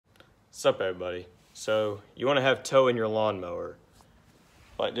Sup everybody. So you want to have toe in your lawnmower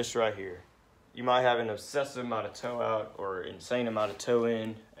like this right here. You might have an obsessive amount of toe out or insane amount of toe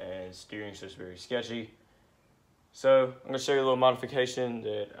in, and steering's just very sketchy. So I'm going to show you a little modification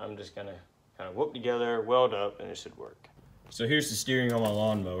that I'm just going to kind of whip together, weld up, and it should work. So here's the steering on my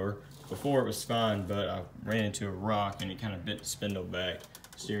lawnmower. Before it was fine, but I ran into a rock and it kind of bent the spindle back.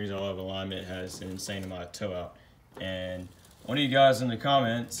 Steering's all out of alignment, it has an insane amount of toe out. And one of you guys in the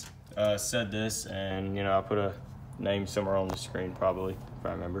comments said this, and you know, I put a name somewhere on the screen probably, if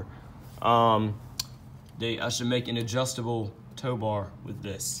I remember. I should make an adjustable tow bar with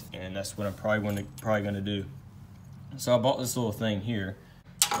this, and that's what I'm probably gonna do. So I bought this little thing here.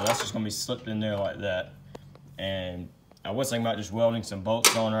 Well, that's just gonna be slipped in there like that. And I was thinking about just welding some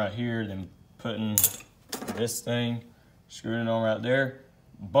bolts on right here, then putting this thing, screwing it on right there.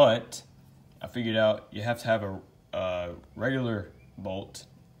 But I figured out you have to have a regular bolt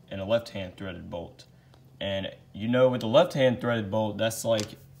and a left-hand threaded bolt. And you know, with the left-hand threaded bolt, that's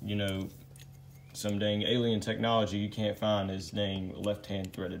like, you know, some dang alien technology you can't find is dang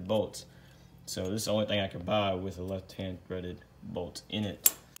left-hand threaded bolts. So this is the only thing I could buy with a left-hand threaded bolt in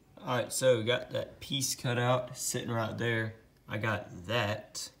it. All right, so we got that piece cut out sitting right there. I got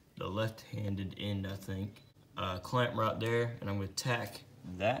that, the left-handed end, I think, clamp right there, and I'm gonna tack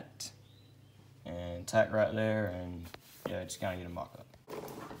that and tack right there, and yeah, just kind of get a mock up.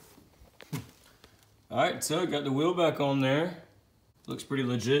 All right, so got the wheel back on there. Looks pretty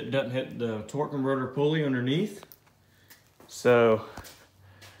legit, doesn't hit the torque converter pulley underneath. So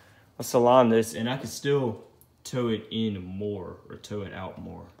let's align this, and I can still tow it in more or tow it out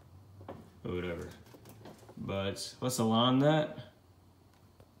more or whatever. But let's align that.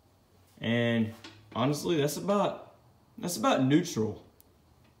 And honestly, that's about neutral.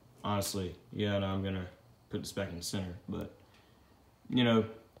 Honestly, yeah, no, I'm gonna put this back in the center, but you know,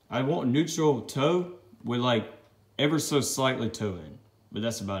 I want neutral toe with like ever so slightly toe in, but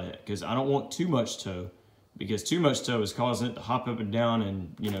that's about it, because I don't want too much toe, because too much toe is causing it to hop up and down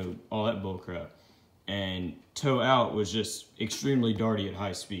and, you know, all that bull crap. And toe out was just extremely darty at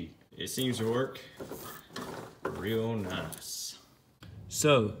high speed. It seems to work real nice.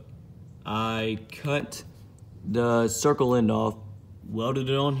 So I cut the circle end off, welded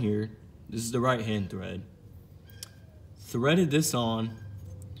it on here. This is the right hand thread. Threaded this on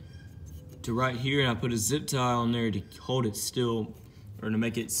to right here, and I put a zip tie on there to hold it still, or to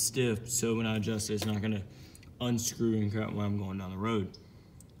make it stiff, so when I adjust it, it's not gonna unscrew and crap when I'm going down the road.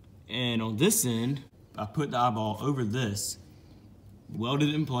 And on this end, I put the eyeball over this, welded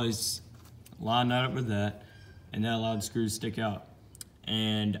it in place, lined that up with that, and that allowed the screw to stick out.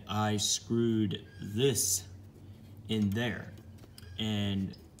 And I screwed this in there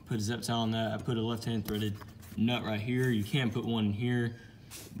and put a zip tie on that. I put a left-hand threaded nut right here. You can put one in here,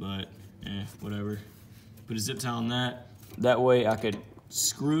 but whatever. Put a zip tie on that. That way I could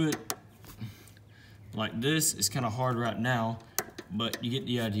screw it like this. It's kind of hard right now, but you get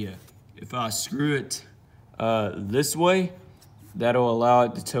the idea. If I screw it this way, that'll allow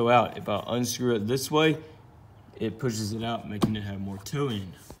it to tow out. If I unscrew it this way, it pushes it out, making it have more toe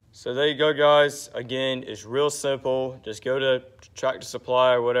in. So there you go, guys. Again, it's real simple. Just go to Tractor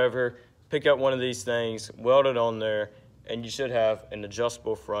Supply or whatever, pick up one of these things, weld it on there, and you should have an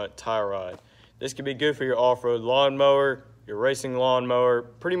adjustable front tie rod. This could be good for your off-road lawnmower, your racing lawnmower,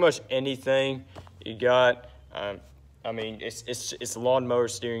 pretty much anything you got. I mean, it's lawnmower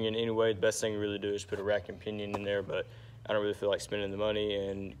steering in any way. The best thing you really do is put a rack and pinion in there, but I don't really feel like spending the money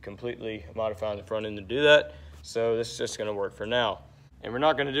and completely modifying the front end to do that. So this is just gonna work for now. And we're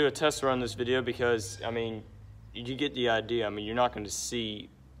not gonna do a test run this video because, I mean, you get the idea. I mean, you're not gonna see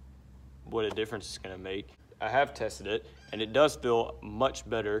what a difference it's gonna make. I have tested it, and it does feel much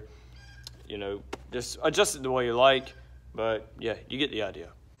better. You know, just adjust it the way you like, but yeah, you get the idea.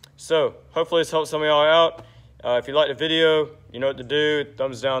 So hopefully this helps some of y'all out. If you like the video, you know what to do.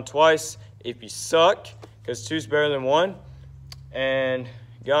 Thumbs down twice. If you suck, because 2's better than 1. And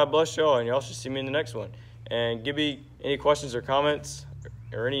God bless y'all, and y'all should see me in the next one. And give me any questions or comments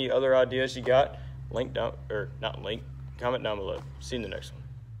or any other ideas you got. Comment down below. See you in the next one.